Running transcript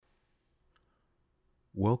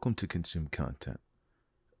Welcome to Consume Content,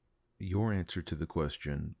 your answer to the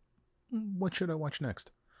question, what should I watch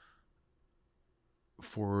next?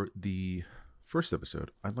 For the first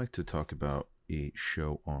episode, I'd like to talk about a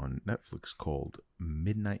show on Netflix called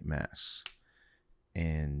Midnight Mass.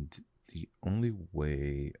 And the only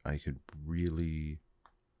way I could really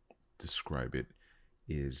describe it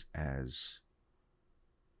is as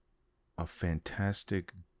a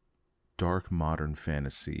fantastic dark modern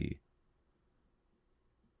fantasy.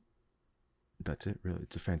 That's it, really.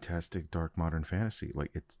 It's a fantastic dark modern fantasy.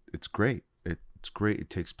 Like it's great. It's great. It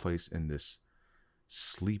takes place in this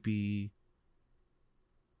sleepy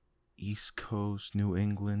East Coast New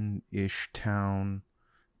England ish town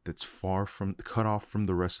that's far from cut off from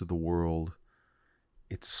the rest of the world.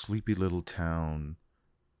 It's a sleepy little town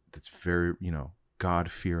that's very,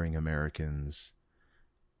 God fearing Americans,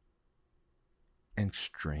 and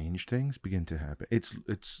strange things begin to happen. It's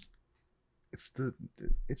the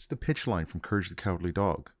it's the pitch line from Courage the Cowardly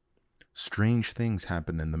Dog. Strange things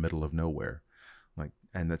happen in the middle of nowhere.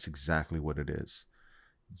 And that's exactly what it is.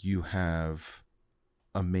 You have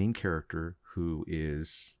a main character who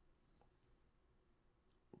is,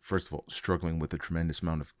 first of all, struggling with a tremendous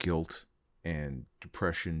amount of guilt and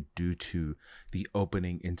depression due to the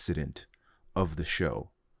opening incident of the show,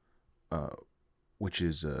 uh, which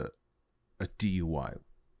is a DUI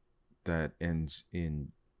that ends in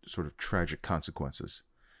sort of tragic consequences.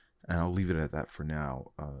 And I'll leave it at that for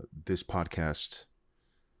now. This podcast,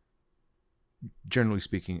 generally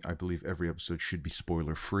speaking, I believe every episode should be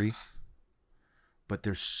spoiler free. But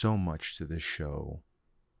there's so much to this show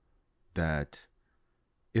that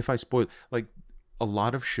if I spoil, like a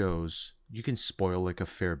lot of shows, you can spoil like a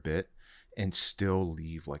fair bit and still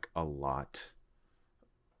leave like a lot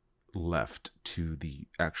left to the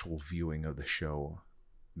actual viewing of the show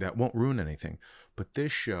that won't ruin anything. But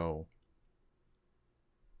this show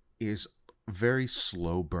is very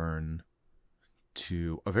slow burn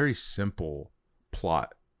to a very simple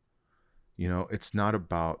plot. It's not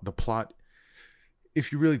about the plot.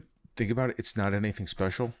 If you really think about it, it's not anything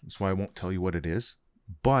special. That's why I won't tell you what it is.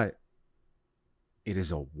 But it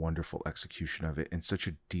is a wonderful execution of it and such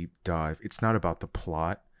a deep dive. It's not about the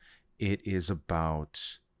plot. It is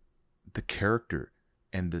about the character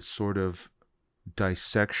and the sort of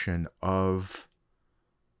dissection of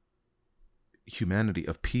humanity,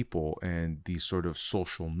 of people, and these sort of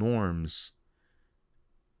social norms.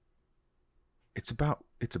 It's about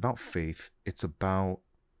faith. It's about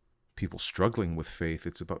people struggling with faith.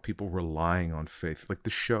 It's about people relying on faith. Like the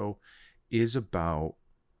show is about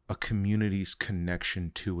a community's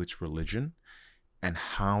connection to its religion and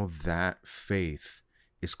how that faith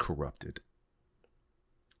is corrupted.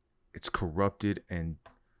 It's corrupted, and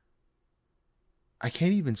I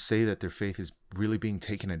can't even say that their faith is really being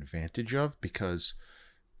taken advantage of, because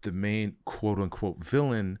the main quote unquote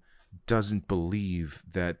villain doesn't believe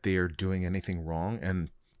that they are doing anything wrong. And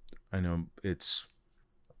I know that's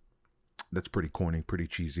pretty corny, pretty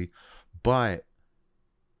cheesy, but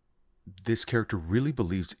this character really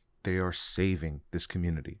believes they are saving this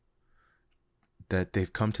community, that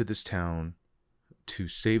they've come to this town to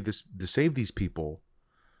save these people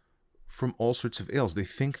from all sorts of ills. They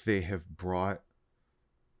think they have brought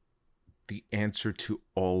the answer to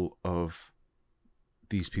all of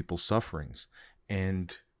these people's sufferings,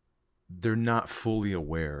 and they're not fully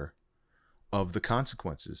aware of the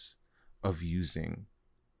consequences of using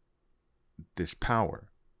this power.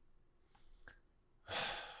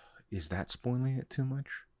 Is that spoiling it too much?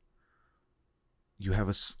 You have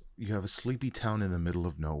a sleepy town in the middle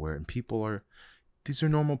of nowhere, and these are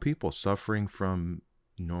normal people suffering from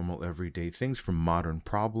normal everyday things, from modern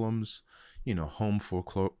problems, home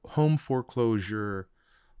foreclosure,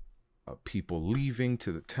 people leaving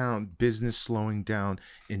to the town, business slowing down,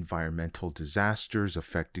 environmental disasters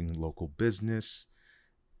affecting local business,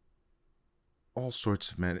 all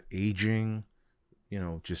sorts of aging,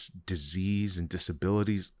 just disease and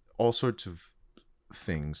disabilities, all sorts of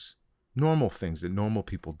things, normal things that normal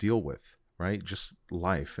people deal with, right? Just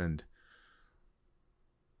life. And,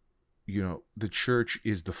 the church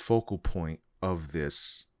is the focal point of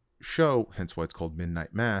this show, hence why it's called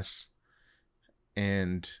Midnight Mass.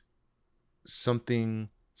 And something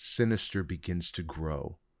sinister begins to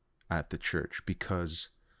grow at the church because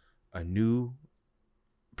a new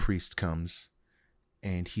priest comes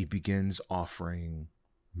and he begins offering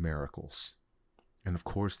miracles. And of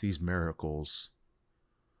course, these miracles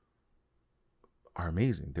are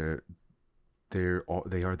amazing. They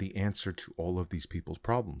are the answer to all of these people's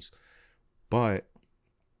problems. But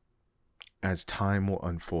as time will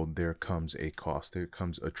unfold, there comes a cost. There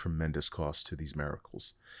comes a tremendous cost to these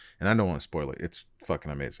miracles. And I don't want to spoil it. It's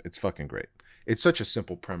fucking amazing. It's fucking great. It's such a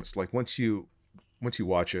simple premise. Like once you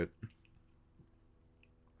watch it,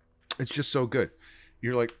 it's just so good.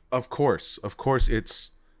 You're like, of course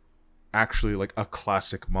it's actually like a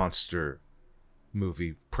classic monster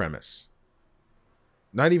movie premise.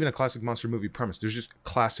 Not even a classic monster movie premise. There's just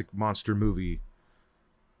classic monster movie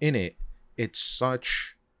in it. It's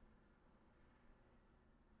such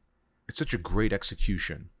a great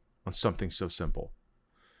execution on something so simple.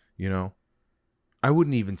 You know? I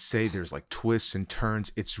wouldn't even say there's like twists and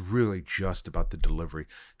turns. It's really just about the delivery.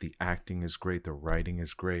 The acting is great, the writing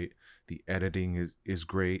is great, the editing is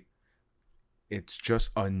great. It's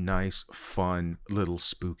just a nice, fun, little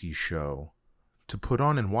spooky show to put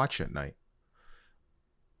on and watch at night.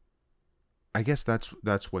 I guess that's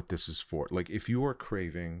what this is for. Like if you are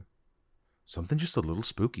craving something just a little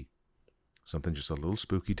spooky, something just a little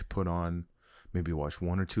spooky to put on, maybe watch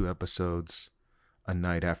 1 or 2 episodes a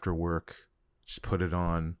night after work, just put it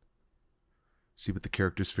on, see what the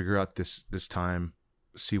characters figure out this time,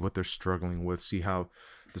 see what they're struggling with, see how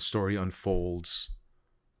the story unfolds.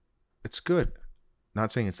 It's good.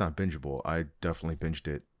 Not saying it's not bingeable. I definitely binged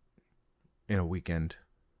it in a weekend.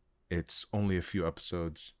 It's only a few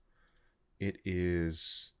episodes. It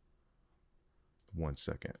is 1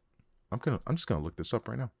 second. I'm just gonna look this up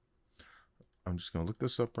right now. I'm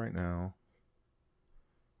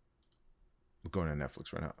going to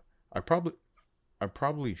Netflix right now. I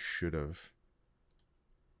probably should have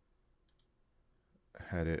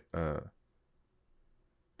had it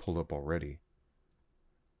pulled up already.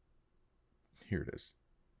 Here it is.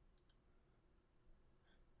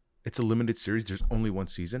 It's a limited series. There's only 1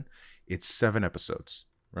 season. It's 7 episodes,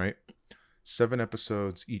 right? 7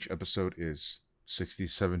 episodes. Each episode is 60,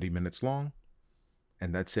 70 minutes long.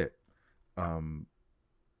 And that's it.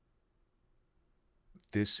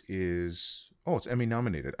 This is... Oh, it's Emmy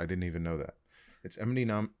nominated. I didn't even know that. It's Emmy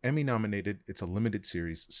nominated. It's a limited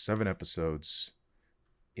series. 7 episodes.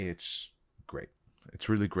 It's great. It's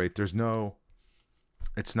really great. It's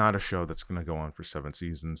not a show that's going to go on for 7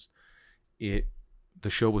 seasons. The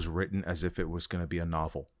show was written as if it was going to be a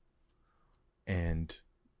novel. And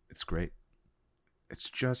it's great. It's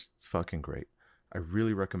just fucking great. I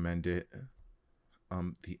really recommend it.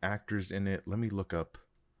 The actors in it, let me look up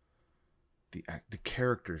the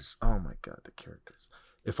characters. Oh my god, the characters.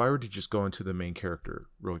 If I were to just go into the main character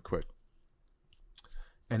really quick.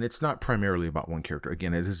 And it's not primarily about one character.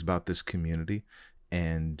 Again, it is about this community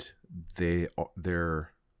and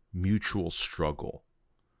their mutual struggle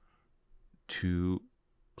to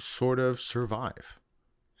sort of survive.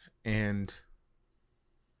 And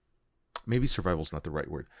maybe survival is not the right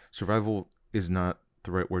word. Survival is not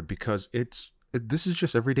the right word because this is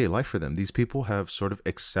just everyday life for them. These people have sort of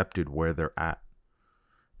accepted where they're at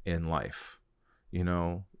in life. You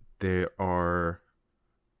know, there's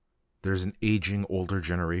an aging older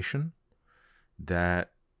generation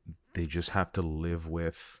that they just have to live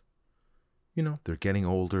with. You know, they're getting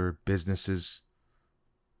older. Businesses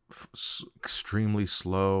extremely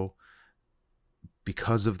slow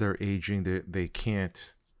because of their aging. They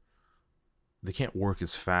can't work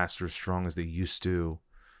as fast or strong as they used to.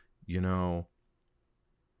 You know,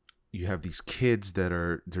 you have these kids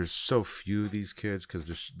there's so few of these kids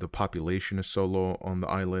because the population is so low on the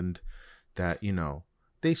island that, you know,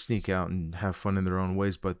 they sneak out and have fun in their own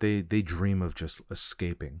ways, but they dream of just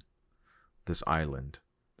escaping this island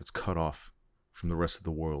that's cut off from the rest of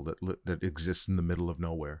the world that exists in the middle of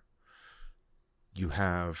nowhere. You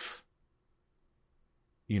have,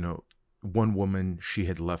 you know, one woman, she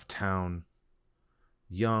had left town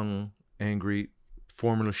young, angry.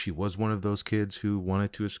 Formerly, she was one of those kids who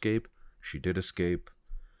wanted to escape. She did escape.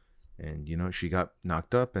 And, you know, she got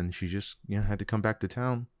knocked up and she just, you know, had to come back to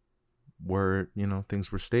town where, you know,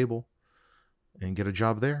 things were stable and get a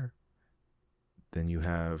job there. Then you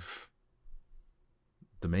have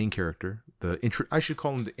the main character, I should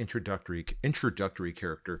call him the introductory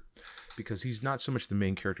character, because he's not so much the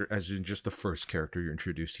main character as in just the first character you're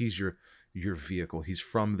introduced. He's your vehicle. He's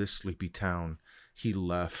from this sleepy town. He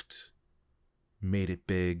left, made it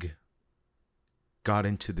big, got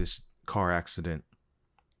into this car accident.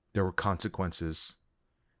 There were consequences,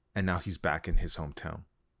 and now he's back in his hometown.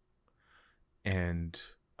 And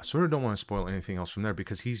I sort of don't want to spoil anything else from there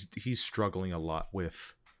because he's struggling a lot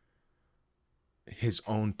with his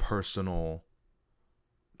own personal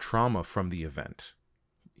trauma from the event.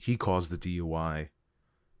 He caused the DUI,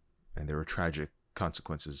 and there were tragic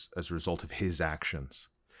consequences as a result of his actions.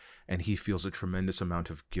 And he feels a tremendous amount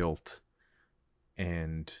of guilt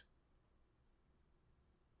and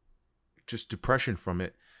just depression from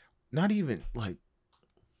it. Not even like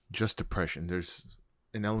just depression. There's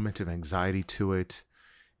an element of anxiety to it,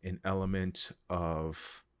 an element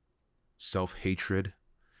of self-hatred,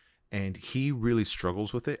 and he really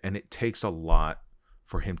struggles with it, and it takes a lot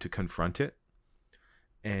for him to confront it.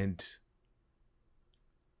 And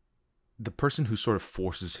the person who sort of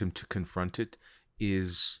forces him to confront it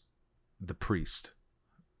is the priest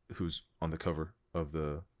who's on the cover of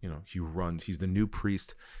the, he's the new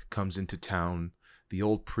priest, comes into town. The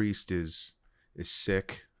old priest is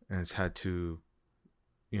sick and has had to,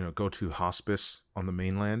 go to hospice on the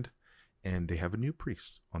mainland, and they have a new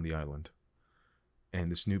priest on the island.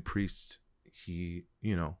 And this new priest, he,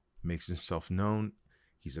 makes himself known.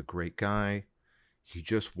 He's a great guy. He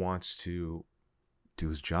just wants to do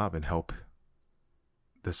his job and help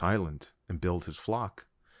this island and build his flock.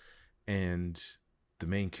 And the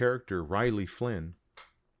main character, Riley Flynn,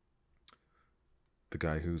 the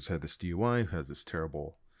guy who's had this DUI, who has this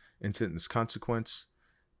terrible incident, this consequence,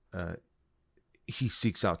 he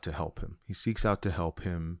seeks out to help him. He seeks out to help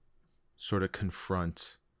him sort of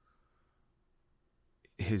confront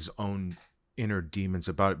his own inner demons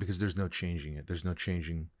about it, because there's no changing it. There's no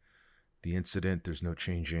changing the incident. There's no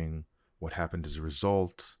changing what happened as a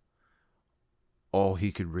result. All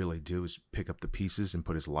he could really do is pick up the pieces and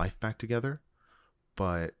put his life back together,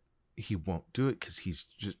 but he won't do it because he's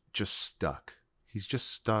just stuck. He's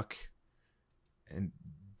just stuck, and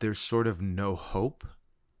there's sort of no hope.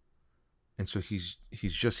 And so he's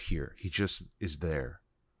just here. He just is there.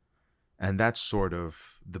 And that's sort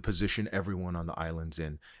of the position everyone on the island's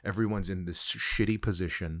in. Everyone's in this shitty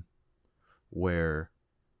position where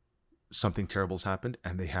something terrible's happened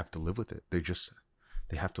and they have to live with it.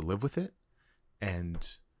 They have to live with it, and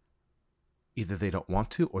either they don't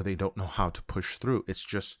want to or they don't know how to push through. It's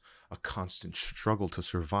just a constant struggle to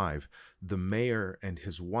survive. The mayor and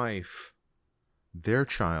his wife, their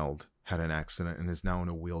child had an accident and is now in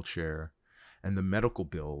a wheelchair, and the medical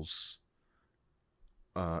bills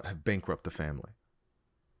have bankrupted the family.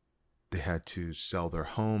 They had to sell their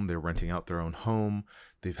home. They're renting out their own home.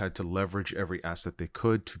 They've had to leverage every asset they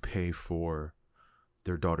could to pay for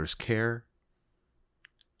their daughter's care.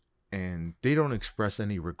 And they don't express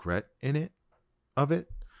any regret of it,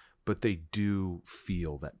 but they do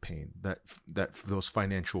feel that pain, that those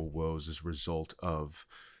financial woes as a result of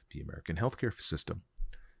the American healthcare system.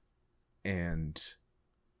 And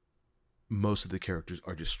most of the characters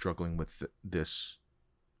are just struggling with this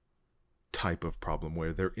type of problem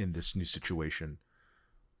where they're in this new situation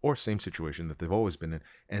or same situation that they've always been in,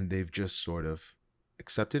 and they've just sort of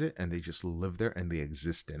accepted it, and they just live there and they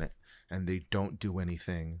exist in it, and they don't do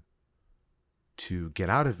anything to get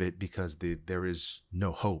out of it because there is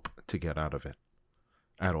no hope to get out of it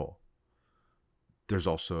at all. There's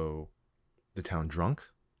also the town drunk.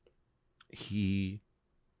 He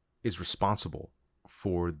is responsible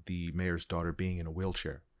for the mayor's daughter being in a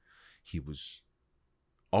wheelchair. He's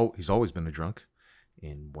always been a drunk,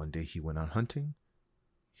 and one day he went out hunting.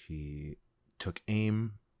 He took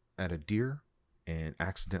aim at a deer and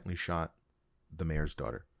accidentally shot the mayor's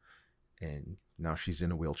daughter, and now she's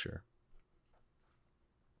in a wheelchair.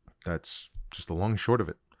 That's just the long and short of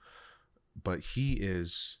it. But he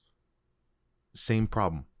is same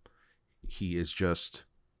problem. He is just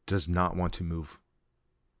does not want to move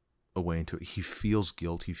away into it. He feels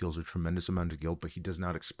guilt. He feels a tremendous amount of guilt, but he does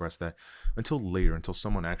not express that until later, until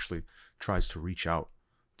someone actually tries to reach out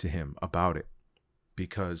to him about it.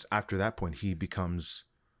 Because after that point, he becomes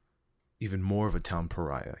even more of a town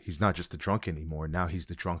pariah. He's not just the drunk anymore. Now he's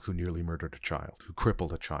the drunk who nearly murdered a child, who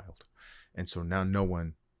crippled a child. And so now no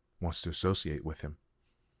one wants to associate with him.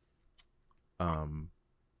 Am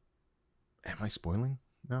I spoiling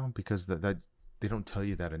now? Because that they don't tell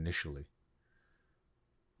you that initially.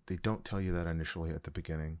 They don't tell you that initially at the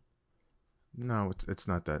beginning. No, it's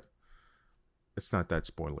not that. It's not that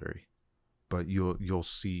spoilery, but you'll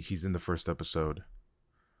see he's in the first episode,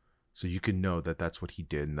 so you can know that that's what he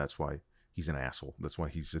did, and that's why he's an asshole. That's why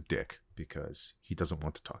he's a dick, because he doesn't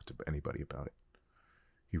want to talk to anybody about it.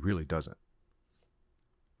 He really doesn't.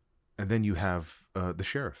 And then you have the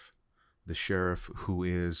sheriff who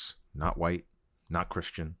is not white, not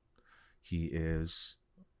Christian. He is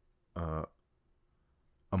a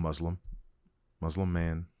Muslim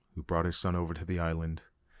man who brought his son over to the island,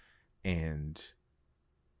 and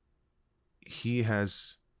he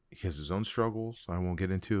has his own struggles. I won't get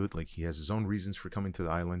into it. Like, he has his own reasons for coming to the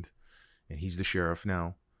island, and he's the sheriff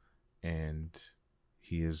now, and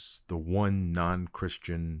he is the one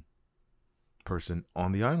non-Christian person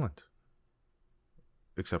on the island,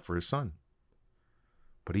 except for his son.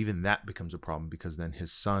 But even that becomes a problem because then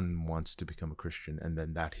his son wants to become a Christian, and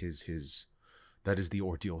then that is the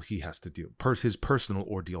ordeal he has to deal, his personal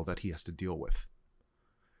ordeal that he has to deal with.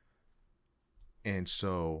 And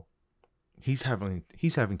so he's having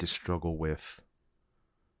to struggle with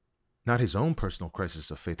not his own personal crisis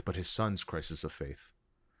of faith, but his son's crisis of faith,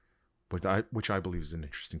 which I believe is an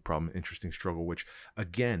interesting problem, interesting struggle, which,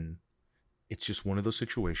 again, it's just one of those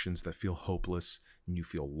situations that feel hopeless and you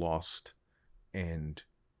feel lost and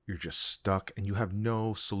you're just stuck and you have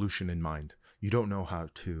no solution in mind. You don't know how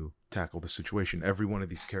to tackle the situation. Every one of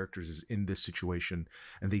these characters is in this situation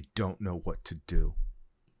and they don't know what to do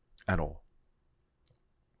at all.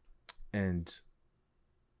 And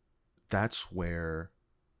that's where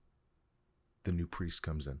the new priest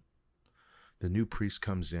comes in. The new priest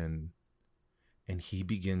comes in and he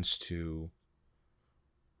begins to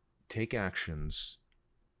take actions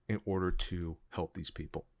in order to help these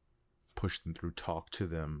people, push them through, talk to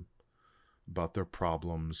them about their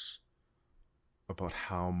problems, about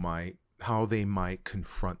how they might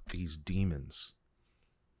confront these demons.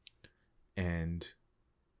 And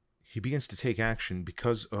he begins to take action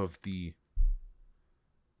because of the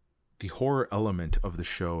horror element of the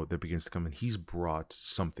show that begins to come in. He's brought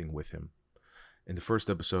something with him. In the first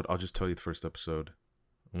episode, I'll just tell you the first episode.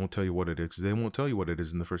 I won't tell you what it is, because they won't tell you what it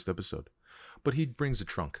is in the first episode. But he brings a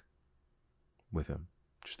trunk with him.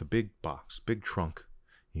 Just a big box, big trunk.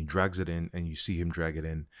 He drags it in, and you see him drag it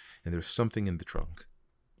in, and there's something in the trunk.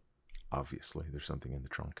 Obviously, there's something in the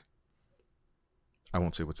trunk. I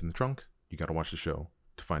won't say what's in the trunk. You got to watch the show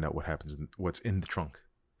to find out what happens, what's in the trunk.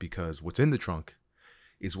 Because what's in the trunk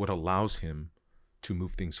is what allows him to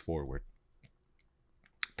move things forward.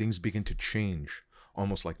 Things begin to change,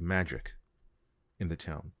 almost like magic, in the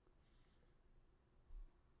town.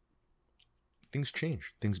 Things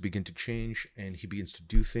change. Things begin to change, and he begins to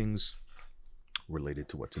do things related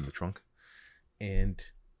to what's in the trunk. And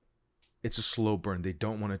it's a slow burn. They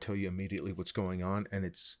don't want to tell you immediately what's going on, and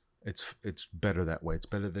it's better that way. It's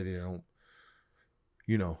better that they don't,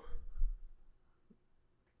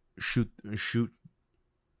 shoot.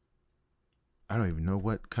 I don't even know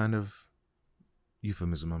what kind of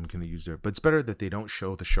euphemism I'm going to use there, but it's better that they don't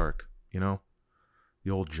show the shark, the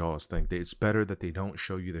old Jaws thing. It's better that they don't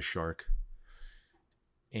show you the shark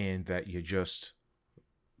and that you just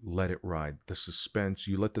let it ride. The suspense,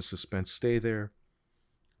 you let the suspense stay there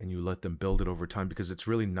and you let them build it over time, because it's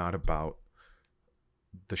really not about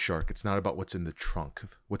the shark. It's not about what's in the trunk.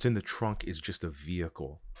 What's in the trunk is just a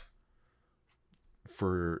vehicle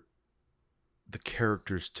for the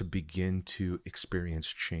characters to begin to experience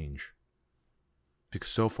change. Because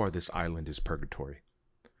so far this island is purgatory.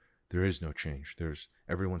 There is no change.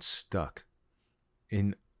 Everyone's stuck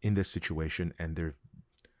in this situation, and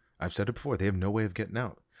I've said it before, they have no way of getting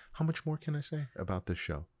out. How much more can I say about this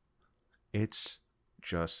show? It's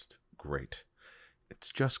just great. It's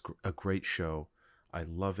just a great show. I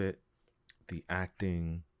love it. The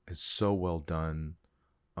acting is so well done.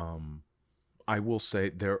 I will say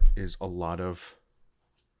there is a lot of...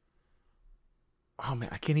 Oh man,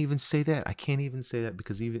 I can't even say that.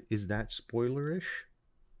 Because is that spoilerish?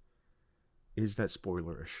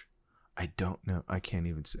 I don't know. I can't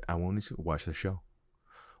even say. I won't even watch the show.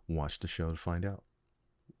 Watch the show to find out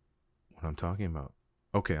what I'm talking about.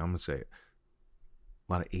 Okay, I'm gonna say it.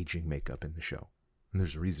 A lot of aging makeup in the show, and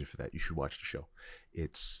there's a reason for that. You should watch the show.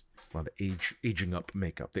 It's a lot of aging up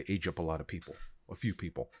makeup. They age up a lot of people, a few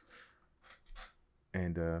people,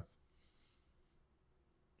 and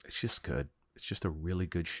it's just good. It's just a really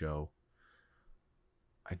good show.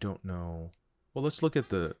 I don't know. Well, let's look at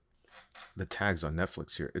the tags on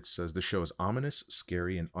Netflix here. It says the show is ominous,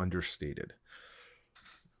 scary, and understated.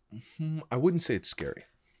 I wouldn't say it's scary.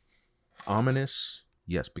 Ominous,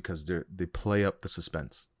 yes, because they play up the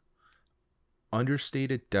suspense.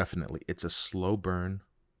 Understated, definitely. It's a slow burn.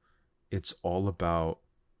 It's all about...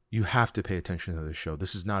 You have to pay attention to the show.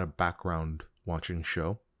 This is not a background watching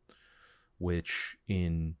show, which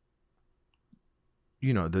in...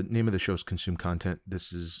 the name of the show is Consume Content.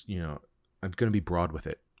 This is, I'm going to be broad with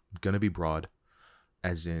it. I'm going to be broad,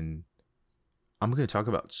 as in, I'm going to talk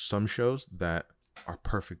about some shows that are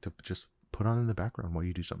perfect to just put on in the background while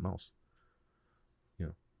you do something else.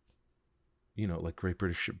 Like Great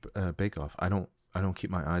British Bake Off. I don't keep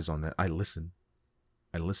my eyes on that. I listen,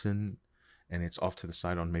 and it's off to the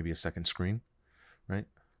side on maybe a second screen, right?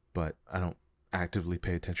 But I don't actively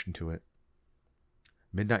pay attention to it.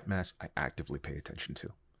 Midnight Mass, I actively pay attention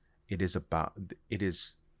to. It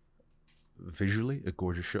is visually a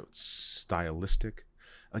gorgeous show. It's stylistic.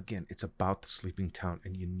 Again, it's about the sleeping town,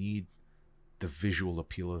 and you need the visual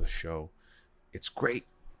appeal of the show. It's great.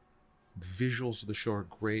 The visuals of the show are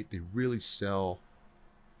great. They really sell.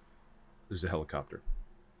 There's a helicopter.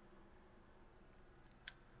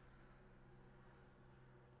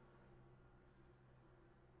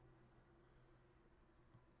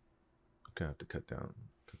 I'm gonna have to cut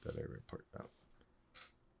that area part out.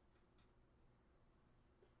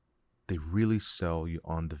 They really sell you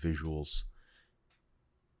on the visuals.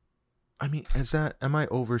 I mean, am I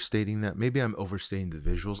overstating that? Maybe I'm overstating the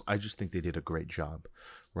visuals. I just think they did a great job,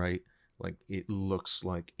 right? Like, it looks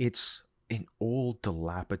like it's an old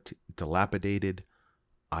dilapidated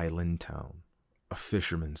island town, a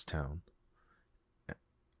fisherman's town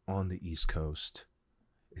on the East Coast.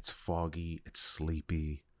 It's foggy, it's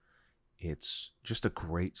sleepy. It's just a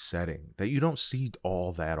great setting that you don't see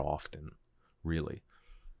all that often, really.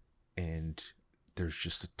 And there's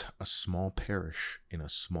just a small parish in a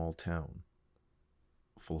small town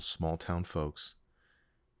full of small town folks,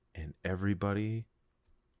 and everybody,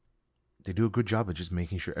 they do a good job of just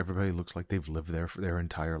making sure everybody looks like they've lived there for their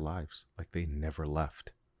entire lives, like they never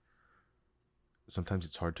left. Sometimes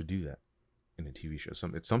it's hard to do that in a TV show.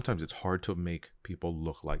 Sometimes it's hard to make people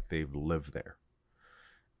look like they've lived there.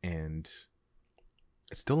 And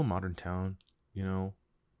it's still a modern town,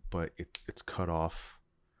 but it's cut off.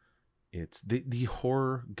 It's the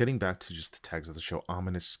horror, getting back to just the tags of the show: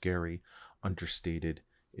 ominous, scary, understated.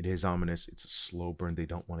 It is ominous. It's a slow burn. They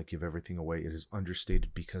don't want to give everything away. It is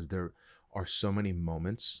understated because there are so many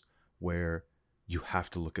moments where you have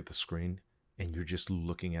to look at the screen and you're just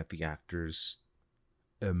looking at the actors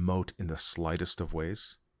emote in the slightest of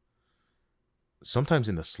ways. Sometimes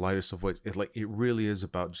in the slightest of ways. It really is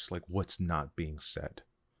about just like what's not being said.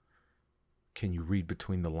 Can you read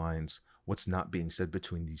between the lines? What's not being said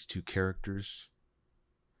between these two characters?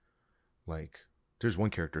 Like, there's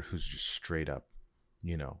one character who's just straight up,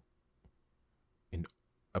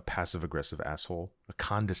 a passive aggressive asshole, a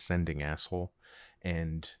condescending asshole,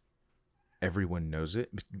 and everyone knows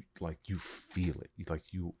it. Like, you feel it.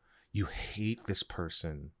 You hate this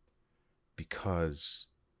person because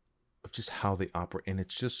of just how they operate, and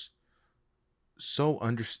it's just so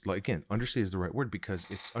understated is the right word, because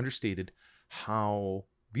it's understated how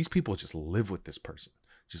these people just live with this person.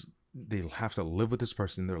 Just, they have to live with this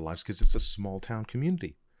person in their lives because it's a small town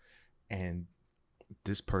community, and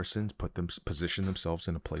this person's position themselves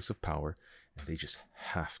in a place of power, and they just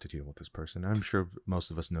have to deal with this person. I'm sure most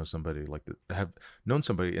of us know somebody like that, have known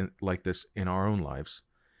somebody like this in our own lives,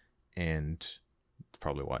 and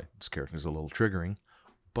probably why this character is a little triggering,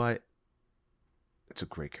 but it's a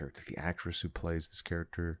great character. The actress who plays this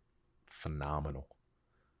character, phenomenal.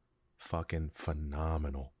 Fucking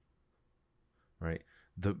phenomenal. Right?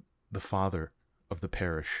 The father of the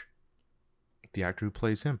parish, the actor who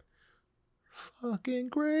plays him, fucking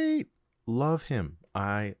great. Love him.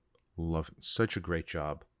 I love him. Such a great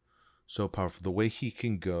job. So powerful. The way he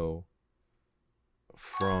can go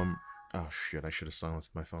from... Oh shit, I should have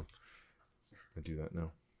silenced my phone. I do that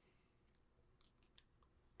now.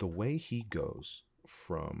 The way he goes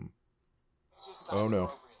from... Oh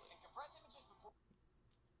no.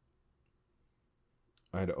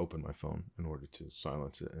 I had to open my phone in order to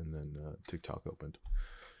silence it, and then TikTok opened.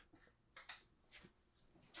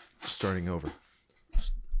 Starting over.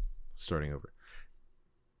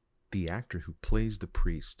 The actor who plays the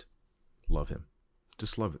priest, love him.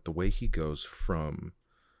 Just love it. The way he goes from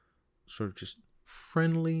sort of just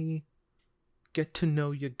friendly, get to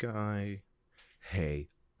know you guy. Hey,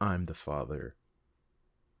 I'm the father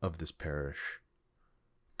of this parish.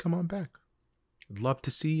 Come on back. I'd love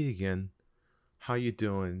to see you again. How you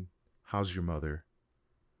doing? How's your mother?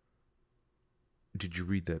 Did you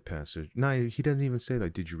read that passage? No, he doesn't even say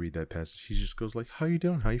like, did you read that passage? He just goes like, how you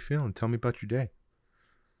doing? How you feeling? Tell me about your day.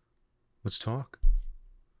 Let's talk.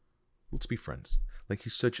 Let's be friends. Like,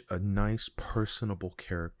 he's such a nice, personable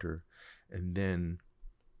character. And then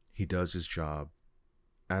he does his job.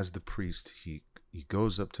 As the priest, he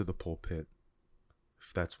goes up to the pulpit,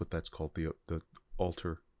 if that's what that's called, the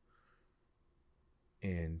altar.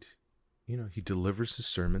 And, he delivers his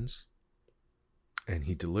sermons. And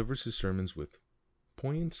he delivers his sermons with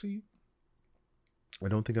poignancy. I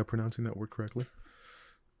don't think I'm pronouncing that word correctly.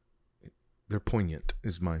 They're poignant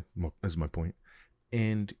is my point.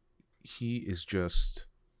 And he is just,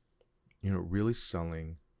 really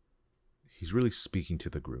selling. He's really speaking to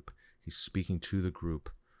the group. He's speaking to the group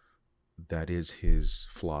that is his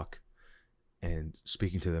flock, and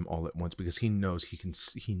speaking to them all at once, because he knows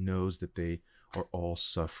that they are all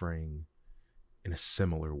suffering in a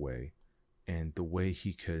similar way. And the way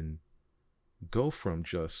he can go from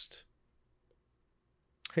just,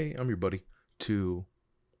 hey, I'm your buddy, to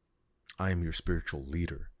I am your spiritual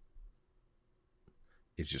leader,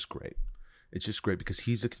 is just great. It's just great because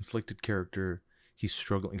he's a conflicted character. He's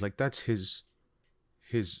struggling. Like, that's his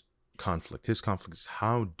conflict. His conflict is,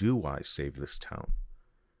 how do I save this town?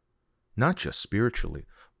 Not just spiritually,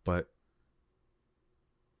 but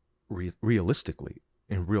realistically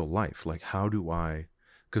in real life. Like, how do I?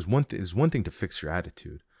 Because is one thing to fix your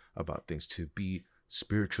attitude about things, to be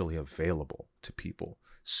spiritually available to people.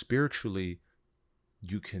 Spiritually,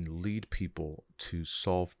 you can lead people to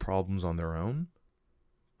solve problems on their own,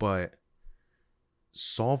 but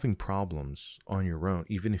solving problems on your own,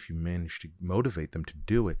 even if you manage to motivate them to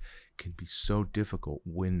do it, can be so difficult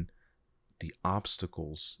when the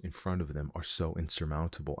obstacles in front of them are so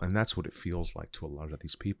insurmountable. And that's what it feels like to a lot of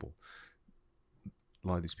these people. A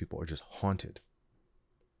lot of these people are just haunted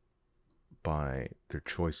by their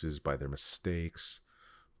choices, by their mistakes,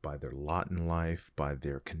 by their lot in life, by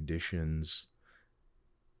their conditions.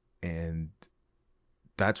 And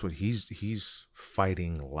that's what he's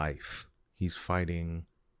fighting life. He's fighting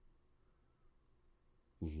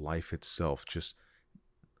life itself. Just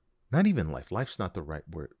not even life. Life's not the right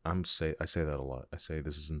word. I say that a lot. I say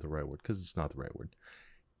this isn't the right word because it's not the right word.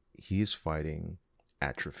 He is fighting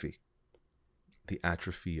atrophy. The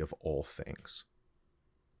atrophy of all things.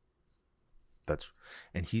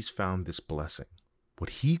 And he's found this blessing, what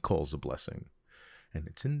he calls a blessing, and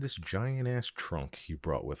it's in this giant ass trunk he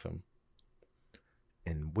brought with him.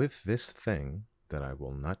 And with this thing that I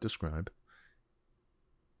will not describe,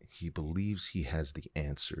 he believes he has the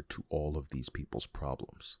answer to all of these people's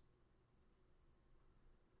problems.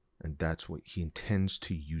 And that's what he intends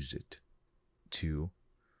to use it to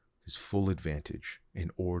his full advantage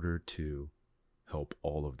in order to help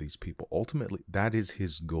all of these people. Ultimately, that is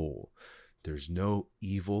his goal. There's no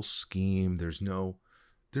evil scheme. There's no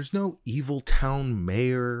evil town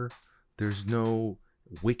mayor. There's no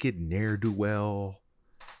wicked ne'er-do-well.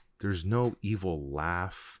 There's no evil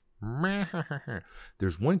laugh.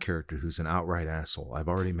 There's one character who's an outright asshole. I've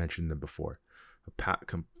already mentioned them before. A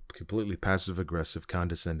completely passive-aggressive,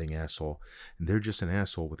 condescending asshole. And they're just an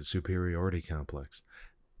asshole with a superiority complex.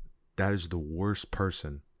 That is the worst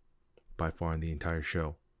person by far in the entire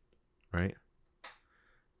show. Right?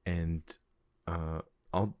 And I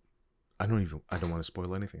don't want to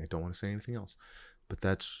spoil anything. I don't want to say anything else. But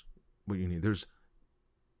that's what you need. There's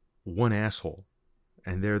one asshole,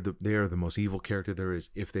 and they are the most evil character there is,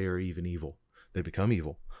 if they are even evil. They become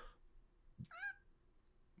evil.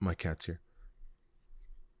 My cat's here.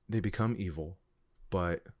 They become evil,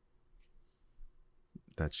 but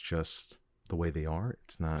that's just the way they are.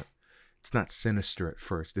 It's not sinister at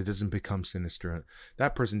first. It doesn't become sinister.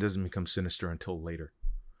 That person doesn't become sinister until later.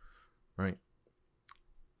 Right?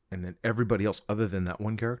 And then everybody else other than that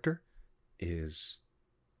one character is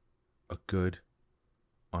a good,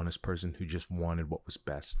 honest person who just wanted what was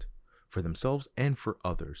best for themselves and for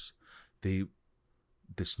others. Because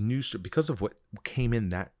of what came in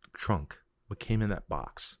that trunk, what came in that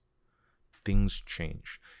box, things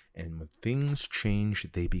change. And when things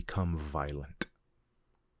change, they become violent.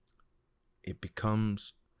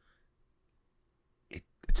 It's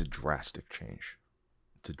a drastic change.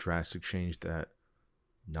 It's a drastic change that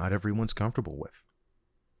not everyone's comfortable with.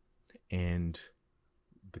 And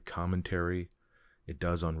the commentary it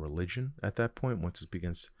does on religion at that point, once the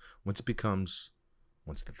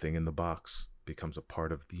thing in the box becomes a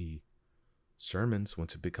part of the sermons,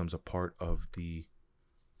 once it becomes a part of the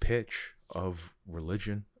pitch of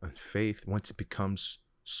religion and faith, once it becomes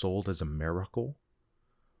sold as a miracle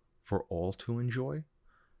for all to enjoy,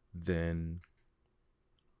 then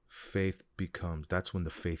that's when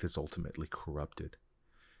the faith is ultimately corrupted.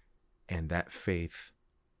 And that faith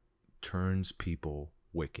turns people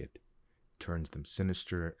wicked, turns them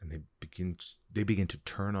sinister, and they begin to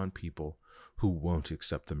turn on people who won't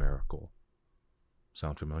accept the miracle.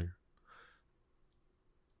 Sound familiar?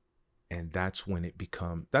 And that's when it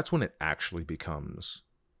actually becomes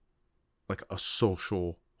like a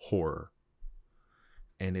social horror.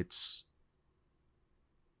 And it's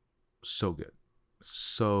so good.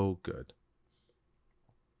 So good.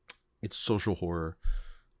 It's social horror.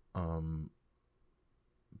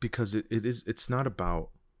 Because it's not about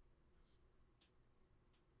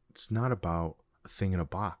a thing in a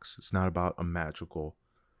box. It's not about a magical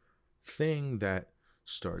thing that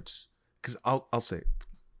starts, because I'll say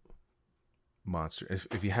monster.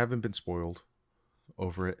 If you haven't been spoiled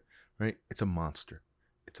over it, right? It's a monster.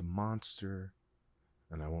 It's a monster,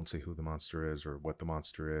 and I won't say who the monster is or what the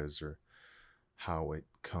monster is or how it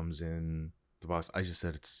comes in the box. I just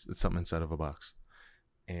said it's something inside of a box.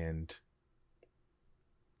 And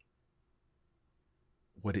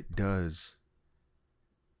what it does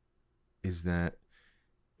is that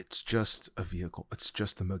It's just a vehicle. It's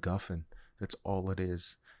just a MacGuffin. That's all it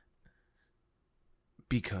is.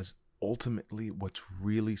 Because ultimately, what's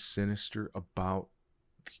really sinister about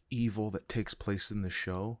the evil that takes place in the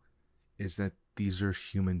show is that these are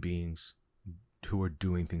human beings who are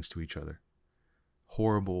doing things to each other.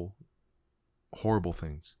 Horrible, horrible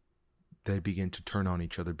things. They begin to turn on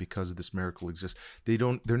each other because this miracle exists.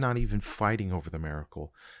 They're not even fighting over the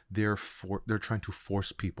miracle. They're trying to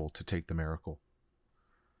force people to take the miracle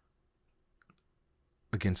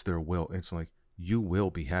against their will. It's like, you will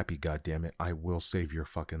be happy, goddammit. I will save your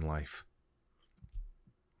fucking life.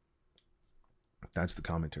 That's the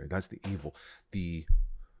commentary. That's the evil. The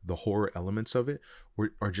horror elements of it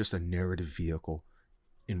are just a narrative vehicle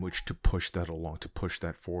in which to push that along, to push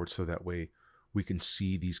that forward, so that way we can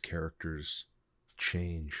see these characters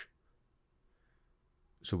change.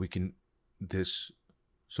 So we can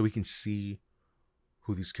see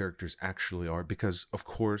who these characters actually are. Because of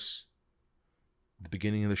course, at the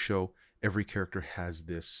beginning of the show, every character has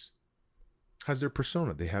their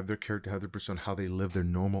persona. They have their character, have their persona, how they live their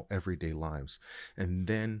normal everyday lives. And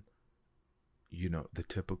then, the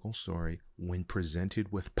typical story, when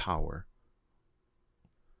presented with power,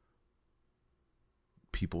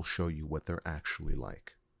 people show you what they're actually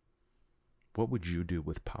like. What would you do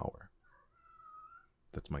with power?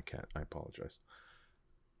 That's my cat. I apologize.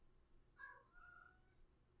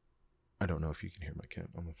 I don't know if you can hear my cat.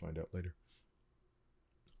 I'm going to find out later.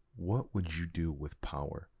 What would you do with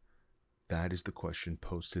power? That is the question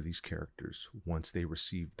posed to these characters once they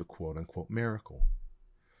receive the quote-unquote miracle.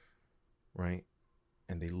 Right?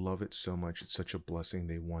 And they love it so much. It's such a blessing.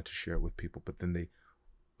 They want to share it with people. But then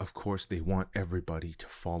of course, they want everybody to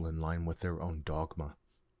fall in line with their own dogma.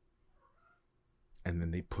 And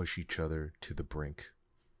then they push each other to the brink.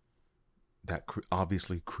 That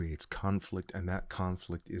obviously creates conflict, and that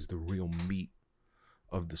conflict is the real meat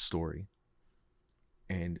of the story.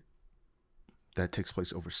 And that takes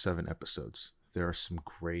place over 7 episodes. There are some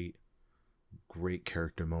great, great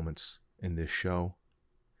character moments in this show.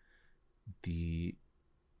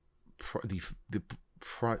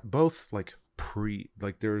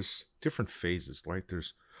 There's different phases, right?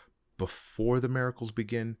 There's before the miracles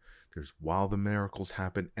begin, there's while the miracles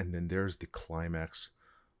happen, and then there's the climax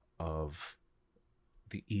of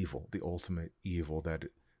the evil, the ultimate evil that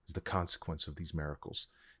is the consequence of these miracles.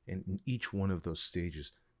 And in each one of those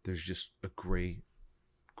stages, there's just a great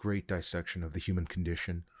dissection of the human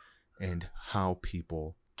condition and how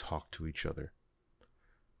people talk to each other.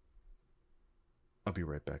 I'll be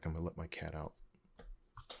right back. I'm going to let my cat out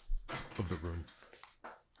of the room.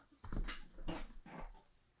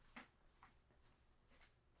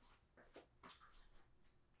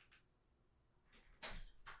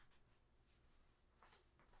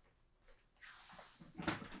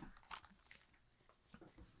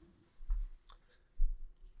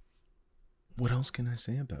 What else can I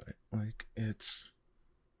say about it?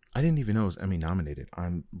 I didn't even know it was Emmy nominated.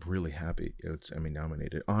 I'm really happy it's Emmy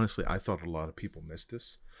nominated. Honestly, I thought a lot of people missed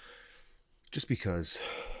this just because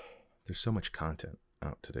there's so much content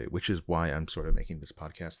out today, which is why I'm sort of making this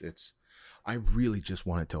podcast. I really just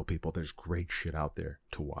want to tell people there's great shit out there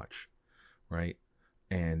to watch, right?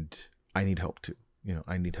 And I need help too.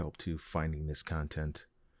 I need help too finding this content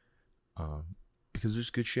because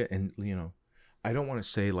there's good shit. And, I don't want to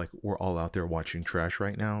say like we're all out there watching trash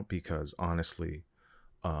right now, because honestly,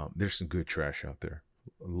 there's some good trash out there.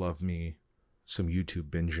 Love me some YouTube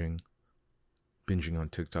binging on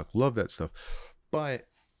TikTok. Love that stuff. But,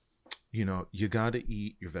 you got to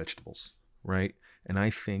eat your vegetables, right? And I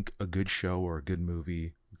think a good show or a good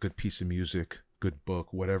movie, a good piece of music, good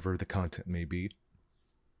book, whatever the content may be,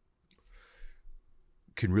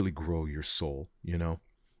 can really grow your soul,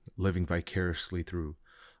 living vicariously through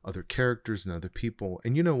other characters and other people.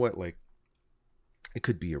 And you know what? Like, it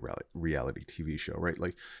could be a reality TV show, right?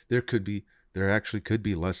 Like, there actually could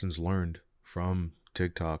be lessons learned from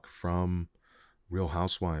TikTok, from Real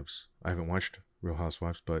Housewives. I haven't watched Real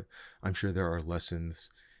Housewives, but I'm sure there are lessons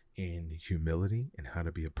in humility and how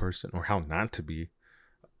to be a person, or how not to be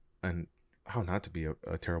a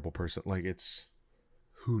terrible person. Like,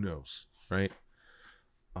 who knows, right?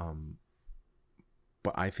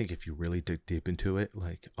 But I think if you really dig deep into it,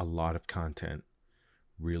 like, a lot of content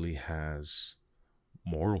really has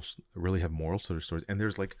morals, really have morals to their stories. And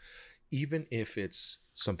there's like, even if it's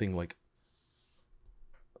something like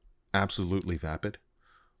absolutely vapid,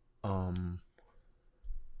 like,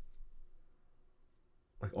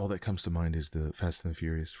 all that comes to mind is the Fast and the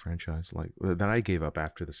Furious franchise, like, that I gave up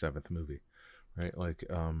after the 7th movie, right? Like,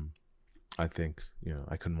 I think,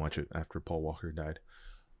 I couldn't watch it after Paul Walker died.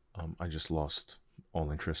 I just lost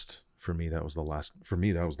all interest For me, that was the last. For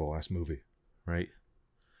me, that was the last movie, right?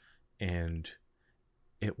 And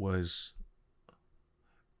it was,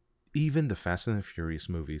 even the Fast and the Furious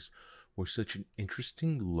movies were such an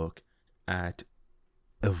interesting look at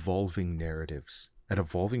evolving narratives, at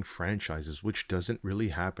evolving franchises, which doesn't really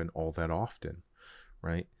happen all that often,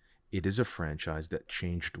 right? It is a franchise that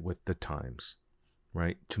changed with the times,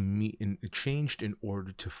 right? To me, it changed in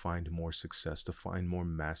order to find more success, to find more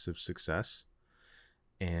massive success.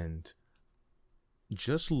 And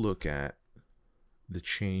just look at the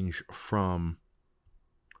change from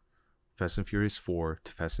Fast and Furious 4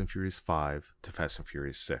 to Fast and Furious 5 to Fast and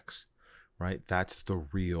Furious 6, right? That's the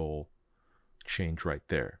real change right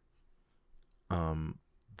there.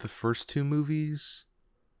 The first movie's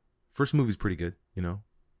pretty good, you know.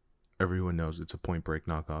 Everyone knows it's a Point Break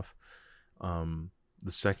knockoff.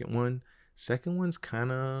 The second one's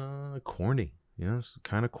kind of corny, you know, it's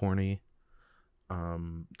kind of corny.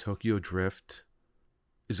 Tokyo Drift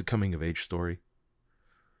is a coming of age story.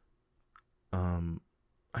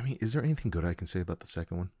 I mean, is there anything good I can say about the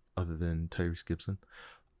second one other than Tyrese Gibson?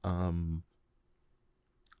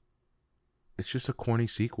 It's just a corny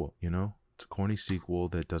sequel, you know? It's a corny sequel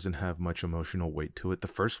that doesn't have much emotional weight to it. The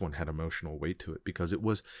first one had emotional weight to it because it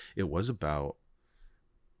was about,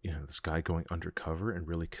 you know, this guy going undercover and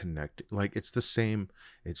really connecting. Like, it's the same.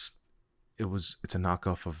 It's a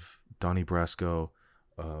knockoff of Donnie Brasco,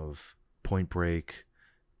 of Point Break.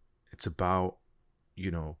 It's about,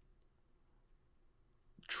 you know,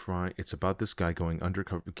 it's about this guy going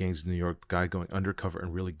undercover, gangs in New York, guy going undercover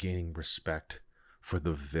and really gaining respect for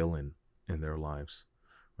the villain in their lives,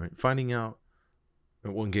 right? Finding out,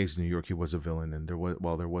 well, in Gangs in New York, he was a villain, and there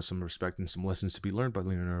was some respect and some lessons to be learned by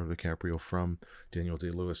Leonardo DiCaprio from Daniel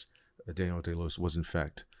Day-Lewis. Daniel Day-Lewis was, in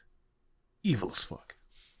fact, evil as fuck.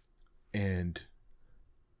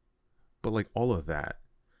 But like all of that,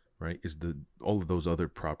 right, is all of those other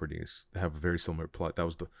properties that have a very similar plot. That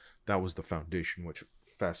was the foundation which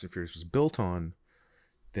Fast and Furious was built on.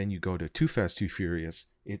 Then you go to Too Fast, Too Furious.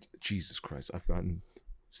 It's Jesus Christ.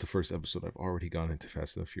 It's the first episode I've already gone into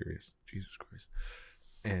Fast and the Furious. Jesus Christ.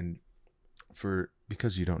 And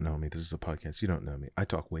because you don't know me, this is a podcast, you don't know me, I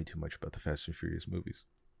talk way too much about the Fast and Furious movies.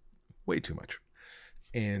 Way too much.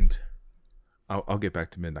 And I'll get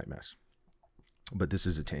back to Midnight Mass. But this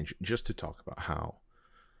is a tangent just to talk about how,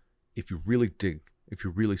 if you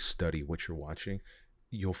really study what you're watching,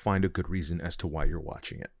 you'll find a good reason as to why you're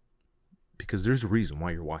watching it. Because there's a reason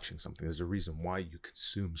why you're watching something. There's a reason why you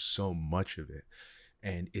consume so much of it.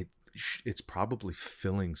 And it's probably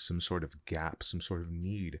filling some sort of gap, some sort of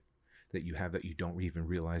need that you have that you don't even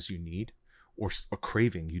realize you need, or a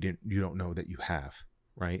craving you don't know that you have,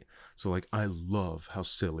 right? So like, I love how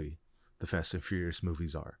silly the Fast and Furious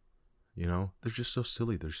movies are. You know, they're just so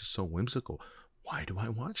silly. They're just so whimsical. Why do I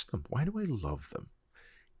watch them? Why do I love them?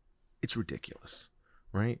 It's ridiculous,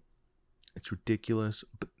 right? It's ridiculous,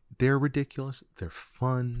 but they're ridiculous. They're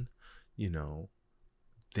fun, you know.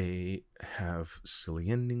 They have silly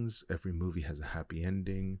endings. Every movie has a happy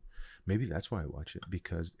ending. Maybe that's why I watch it,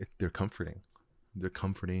 because they're comforting. They're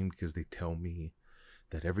comforting because they tell me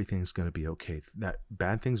that everything's going to be okay. That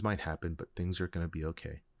bad things might happen, but things are going to be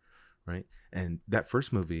okay, right? And that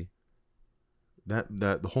first movie, that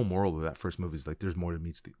the whole moral of that first movie is like, there's more than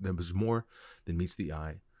meets the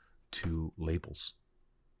eye to labels,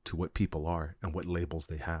 to what people are and what labels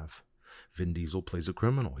they have. Vin Diesel plays a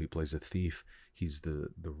criminal. He plays a thief. He's the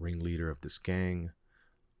ringleader of this gang,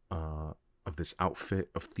 of this outfit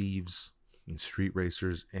of thieves and street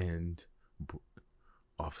racers. And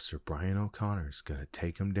Officer Brian O'Connor's gonna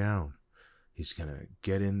take him down. He's gonna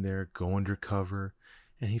get in there, go undercover,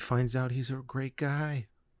 and he finds out he's a great guy,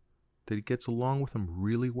 that he gets along with him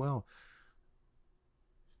really well.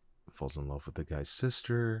 Falls in love with the guy's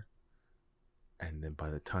sister. And then by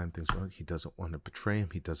the time things are, he doesn't want to betray him.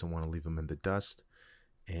 He doesn't want to leave him in the dust.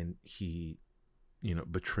 And he, you know,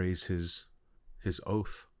 betrays his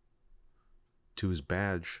oath to his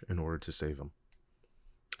badge in order to save him.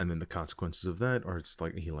 And then the consequences of that are just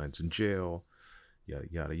like, he lands in jail, yada,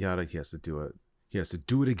 yada, yada. He has to do it. He has to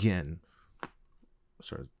do it again.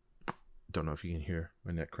 Sorry, don't know if you can hear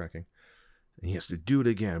my neck cracking. And he has to do it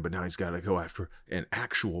again, but now he's got to go after an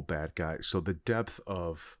actual bad guy. So the depth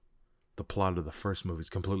of the plot of the first movie is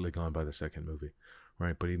completely gone by the second movie,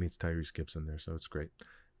 right? But he meets Tyrese Gibson there, so it's great.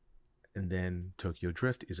 And then Tokyo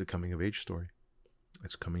Drift is a coming of age story.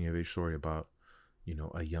 It's a coming of age story about, you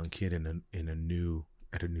know, a young kid at a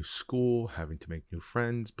new school, having to make new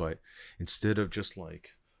friends. But instead of just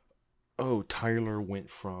like, oh, Tyler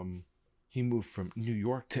he moved from New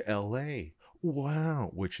York to LA.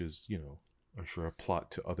 Wow, which is, you know, I'm sure a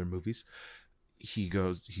plot to other movies.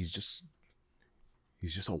 he's just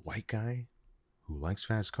a white guy who likes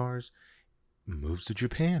fast cars, moves to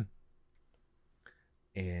Japan,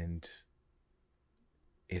 and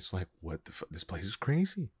it's like, what the fuck? This place is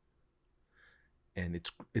crazy, and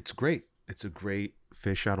it's great. It's a great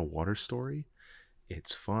fish out of water story.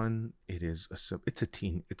 It's fun. It's a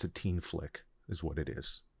teen flick is what it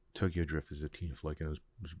is. Tokyo Drift is a teen flick, and it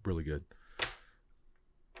was really good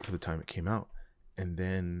for the time it came out. And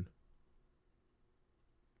then,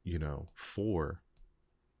 4,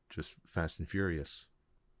 just Fast and Furious,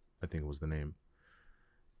 I think it was the name.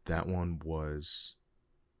 That one was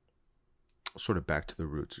sort of back to the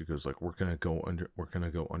roots. It goes like, we're gonna go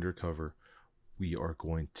undercover. We are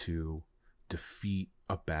going to defeat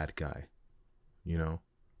a bad guy.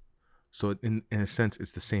 So in a sense,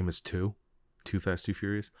 it's the same as Too Fast, Too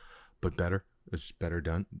Furious, but better. It's just better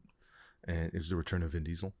done. And it was the return of Vin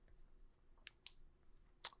Diesel.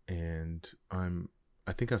 And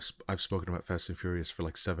I think I've spoken about Fast and Furious for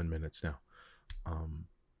like 7 minutes now. I'm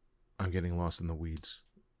getting lost in the weeds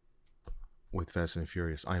with Fast and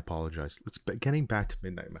Furious. I apologize. Getting back to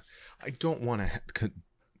Midnight Mass. I don't want to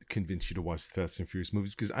convince you to watch the Fast and Furious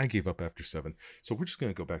movies because I gave up after 7. So we're just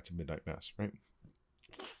going to go back to Midnight Mass, right?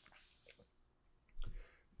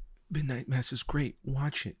 Midnight Mass is great.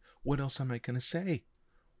 Watch it. What else am I going to say?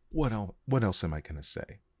 What else am I going to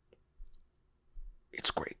say?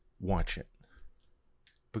 It's great. Watch it.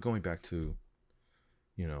 But going back to,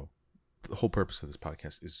 the whole purpose of this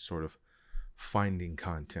podcast is sort of finding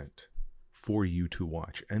content for you to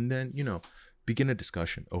watch, and then, begin a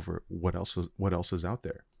discussion over what else is out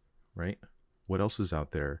there, right? What else is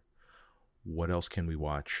out there? What else can we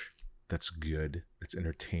watch that's good, that's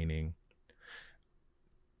entertaining,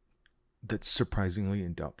 that's surprisingly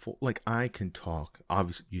doubtful? Like, I can talk,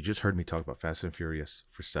 obviously, you just heard me talk about Fast and Furious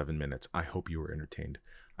for 7 minutes. I hope you were entertained.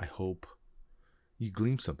 I hope you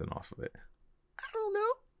gleaned something off of it. I don't know.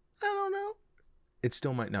 It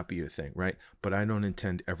still might not be your thing, right? But I don't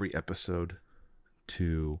intend every episode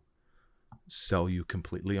to sell you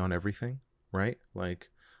completely on everything, right? Like,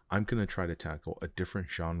 I'm going to try to tackle a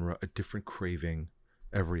different genre, a different craving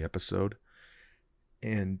every episode.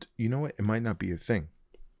 And you know what? It might not be your thing,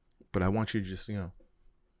 but I want you to just,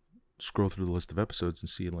 scroll through the list of episodes and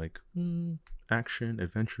see like action,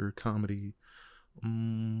 adventure, comedy.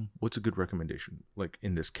 What's a good recommendation? Like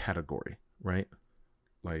in this category, right?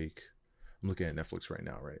 Like, I'm looking at Netflix right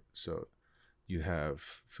now, right? So you have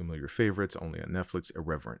familiar favorites only on Netflix,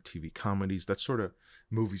 irreverent TV comedies. That's sort of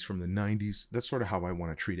movies from the 90s. That's sort of how I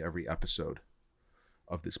want to treat every episode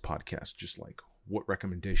of this podcast. Just like, what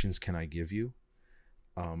recommendations can I give you?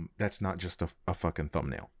 That's not just a fucking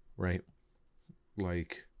thumbnail, right?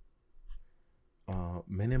 Like,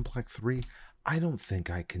 Men in Black 3, I don't think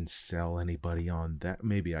I can sell anybody on that.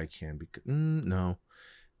 Maybe I can, because no.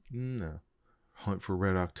 Hunt for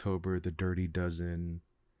Red October, The Dirty Dozen.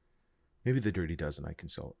 Maybe The Dirty Dozen I can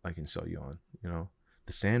sell you on.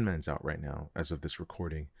 The Sandman's out right now as of this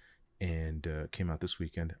recording, and came out this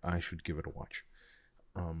weekend. I should give it a watch.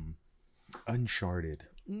 Uncharted.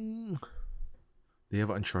 They have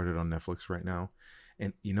Uncharted on Netflix right now,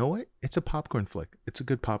 and you know what? It's a popcorn flick. It's a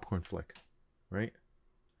good popcorn flick, right?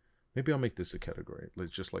 Maybe I'll make this a category. Like,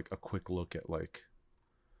 just like a quick look at like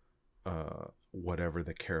whatever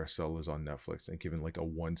the carousel is on Netflix and giving like a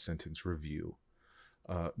 1-sentence review.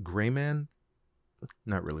 Gray Man,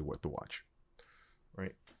 not really worth the watch,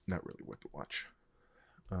 right? Not really worth the watch.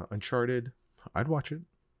 Uncharted, I'd watch it.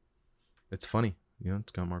 It's funny,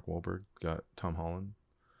 it's got Mark Wahlberg, got Tom Holland.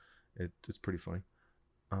 It's pretty funny.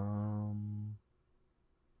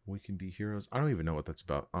 We Can Be Heroes. I don't even know what that's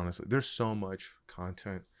about, honestly. There's so much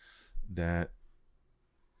content that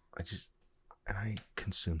I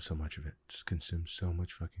consume so much of it. Just consume so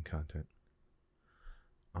much fucking content.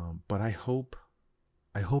 But I hope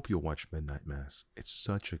you'll watch Midnight Mass. It's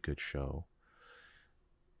such a good show.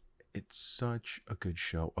 It's such a good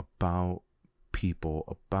show about people,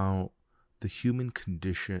 about the human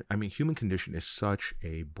condition. I mean, human condition is such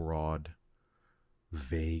a broad,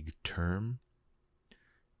 vague term.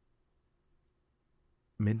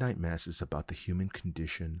 Midnight Mass is about the human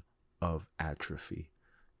condition of atrophy.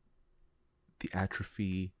 The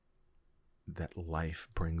atrophy that life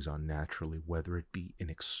brings on naturally, whether it be an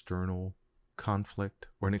external conflict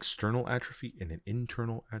or an external atrophy and an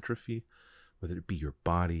internal atrophy, whether it be your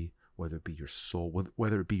body, whether it be your soul,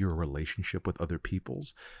 whether it be your relationship with other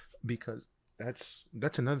people's. Because that's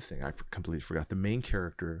another thing I completely forgot. The main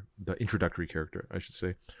character, the introductory character, I should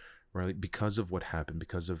say, right? Because of what happened,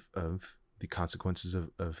 because of the consequences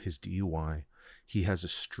of his DUI, he has a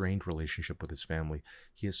strained relationship with his family.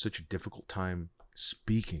 He has such a difficult time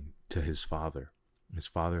speaking to his father. His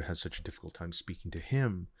father has such a difficult time speaking to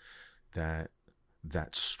him that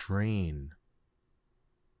that strain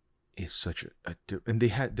is such and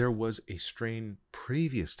there was a strain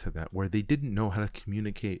previous to that where they didn't know how to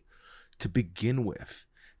communicate to begin with.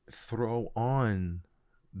 Throw on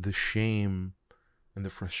the shame and the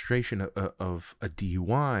frustration of a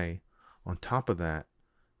DUI on top of that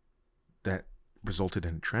resulted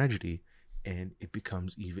in a tragedy, and it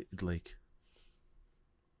becomes even like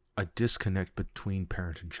a disconnect between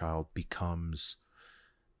parent and child becomes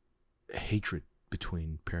hatred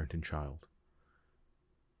between parent and child.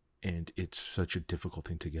 And it's such a difficult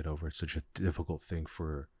thing to get over. It's such a difficult thing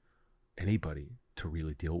for anybody to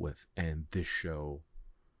really deal with. And this show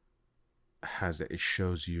has that. It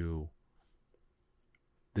shows you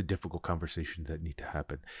the difficult conversations that need to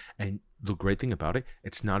happen. And the great thing about it,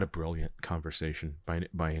 it's not a brilliant conversation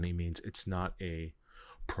by any means. It's not a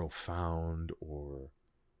profound or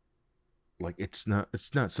like it's not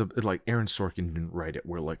some like Aaron Sorkin didn't write it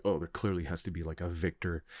where like, oh, there clearly has to be like a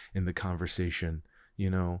victor in the conversation, you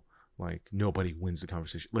know, like nobody wins the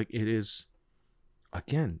conversation. Like it is,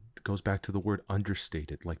 again, it goes back to the word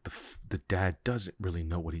understated. Like the dad doesn't really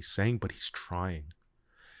know what he's saying, but he's trying.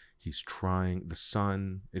 He's trying.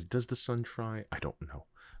 Does the son try? I don't know.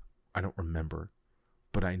 I don't remember.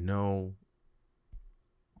 But I know.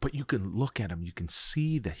 But you can look at him. You can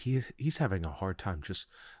see that he's having a hard time just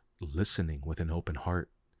listening with an open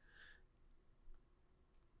heart.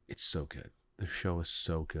 It's so good. The show is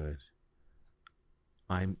so good.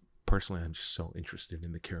 I'm just so interested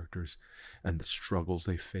in the characters and the struggles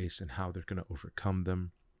they face and how they're going to overcome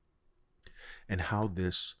them. And how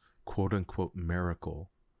this quote unquote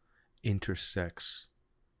miracle intersects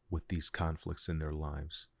with these conflicts in their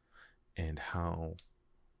lives, and how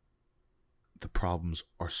the problems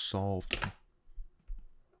are solved.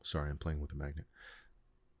 Sorry, I'm playing with a magnet.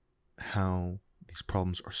 How these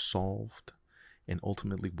problems are solved, and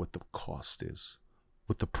ultimately what the cost is,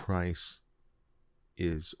 what the price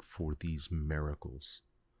is for these miracles,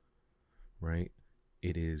 right?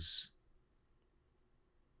 It's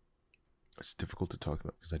difficult to talk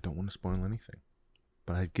about because I don't want to spoil anything.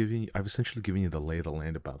 But I've essentially given you the lay of the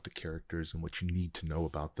land about the characters and what you need to know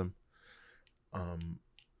about them.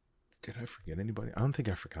 Did I forget anybody? I don't think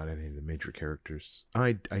I forgot any of the major characters.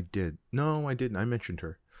 I did. No, I didn't. I mentioned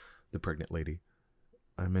her, the pregnant lady.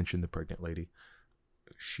 I mentioned the pregnant lady.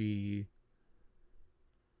 She,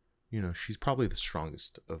 she's probably the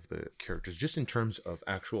strongest of the characters, just in terms of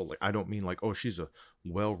actual, like, I don't mean like, oh, she's a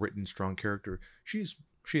well-written, strong character. She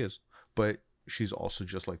is, but she's also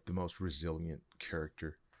just like the most resilient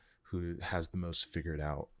character who has the most figured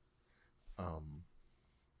out.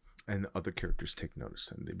 And the other characters take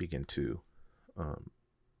notice and they begin to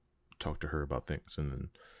talk to her about things and then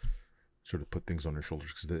sort of put things on her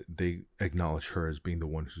shoulders because they acknowledge her as being the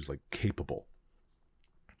one who's like capable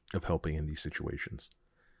of helping in these situations.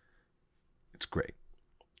 It's great.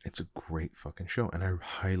 It's a great fucking show and I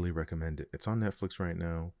highly recommend it. It's on Netflix right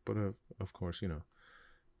now, but of course,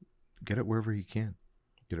 get it wherever you can.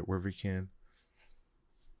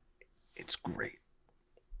 It's great.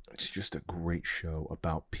 It's just a great show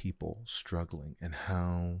about people struggling and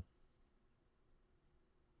how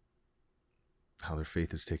their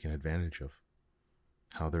faith is taken advantage of,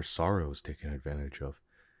 how their sorrow is taken advantage of,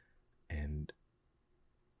 and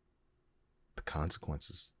the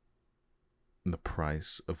consequences and the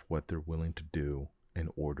price of what they're willing to do in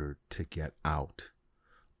order to get out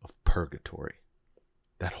of purgatory.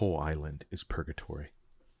 That whole island is purgatory.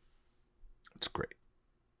 It's great.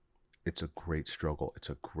 It's a great struggle. It's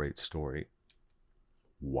a great story.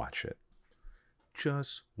 Watch it.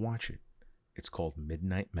 Just watch it. It's called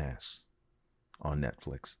Midnight Mass on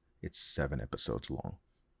Netflix. It's 7 episodes long.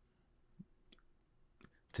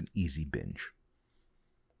 It's an easy binge.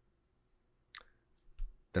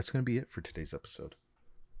 That's going to be it for today's episode.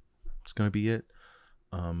 It's going to be it.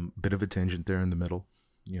 Bit of a tangent there in the middle,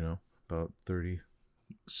 about 30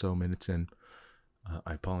 so minutes in.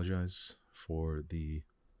 I apologize for the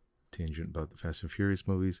tangent about the Fast and Furious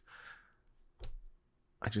movies.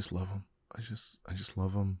 I just love them. I just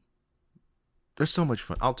love them. They're so much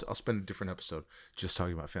fun. I'll spend a different episode just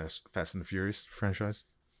talking about Fast and the Furious franchise.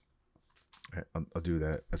 I'll do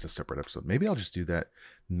that as a separate episode. Maybe I'll just do that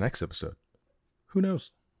next episode. Who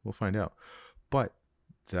knows? We'll find out. But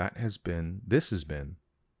this has been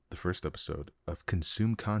the first episode of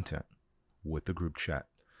Consume Content with the group chat.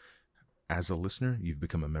 As a listener, you've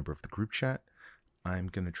become a member of the group chat. I'm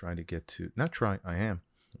going to try to get to, not try, I am.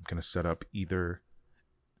 I'm going to set up either,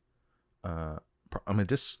 I'm going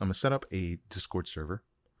to set up a Discord server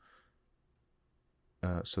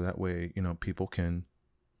so that way, people can,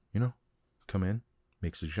 come in,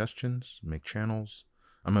 make suggestions, make channels.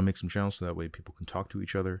 I'm going to make some channels so that way people can talk to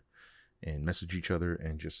each other and message each other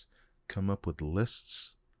and just come up with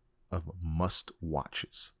lists of must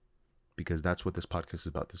watches, because that's what this podcast is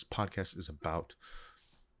about. This podcast is about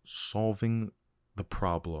solving the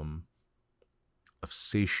problem of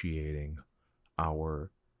satiating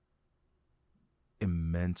our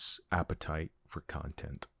immense appetite for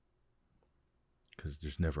content, because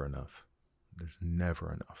there's never enough. There's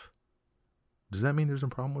never enough. Does that mean there's a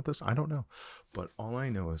problem with us? I don't know. But all I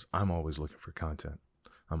know is I'm always looking for content.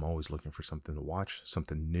 I'm always looking for something to watch,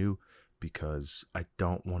 something new, because I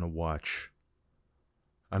don't want to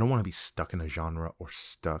be stuck in a genre or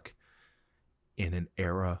stuck in an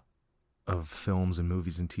era of films and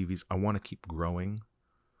movies and TVs. I want to keep growing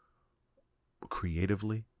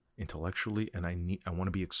creatively, intellectually, and I want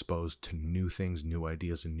to be exposed to new things, new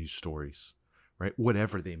ideas, and new stories, right?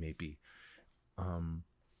 Whatever they may be. I'm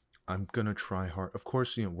going to try hard. Of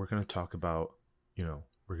course, we're going to talk about,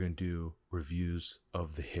 we're going to do reviews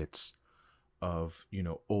of the hits, of,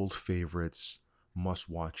 old favorites, must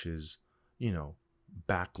watches,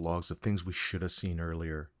 backlogs of things we should have seen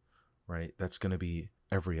earlier, right? That's going to be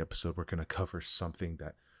every episode. We're going to cover something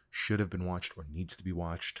that should have been watched or needs to be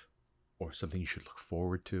watched, or something you should look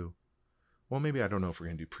forward to. Well, maybe I don't know if we're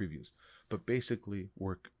going to do previews, but basically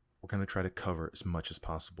we're going to try to cover as much as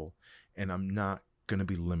possible. And I'm not going to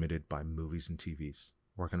be limited by movies and TVs.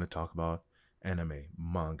 We're going to talk about anime,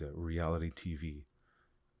 manga, reality TV,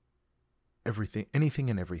 everything, anything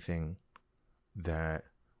and everything that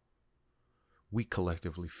we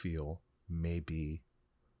collectively feel may be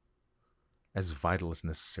as vital as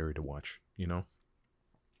necessary to watch,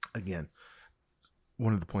 Again,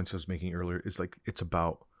 one of the points I was making earlier is it's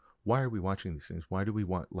about, why are we watching these things? Why do we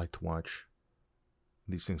like to watch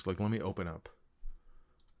these things? Let me open up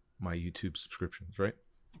my YouTube subscriptions, right?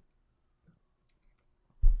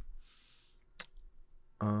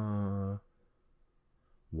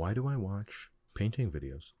 Why do I watch painting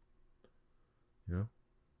videos?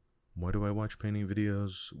 Why do I watch painting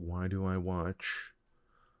videos? Why do I watch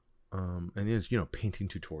and it's, painting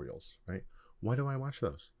tutorials, right? Why do I watch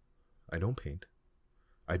those? I don't paint.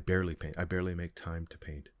 I barely paint. I barely make time to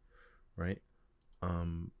paint, right?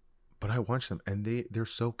 But I watch them, and they're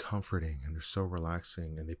so comforting, and they're so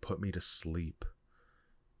relaxing, and they put me to sleep.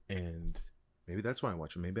 And maybe that's why I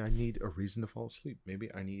watch them. Maybe I need a reason to fall asleep. Maybe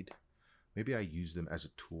I use them as a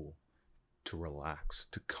tool to relax,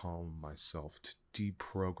 to calm myself, to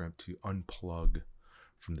deprogram, to unplug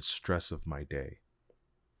from the stress of my day.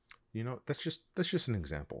 That's just an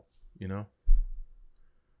example,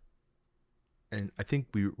 And I think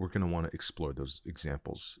we're going to want to explore those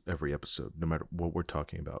examples every episode, no matter what we're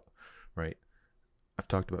talking about, right? I've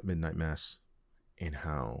talked about Midnight Mass and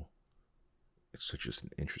how it's such just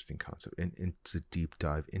an interesting concept. And it's a deep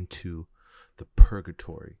dive into the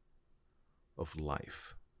purgatory of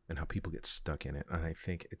life and how people get stuck in it. And I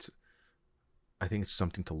think it's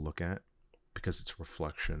something to look at, because it's a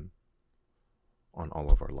reflection on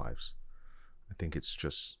all of our lives. I think it's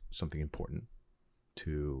just something important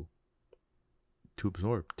to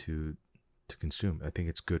absorb, to consume. I think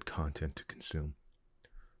it's good content to consume,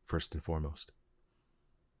 first and foremost.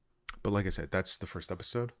 But like I said, that's the first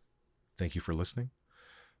episode. Thank you for listening.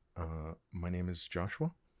 My name is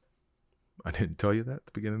Joshua. I didn't tell you that at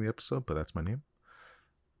the beginning of the episode, but that's my name.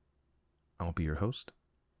 I'll be your host.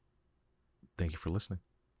 Thank you for listening.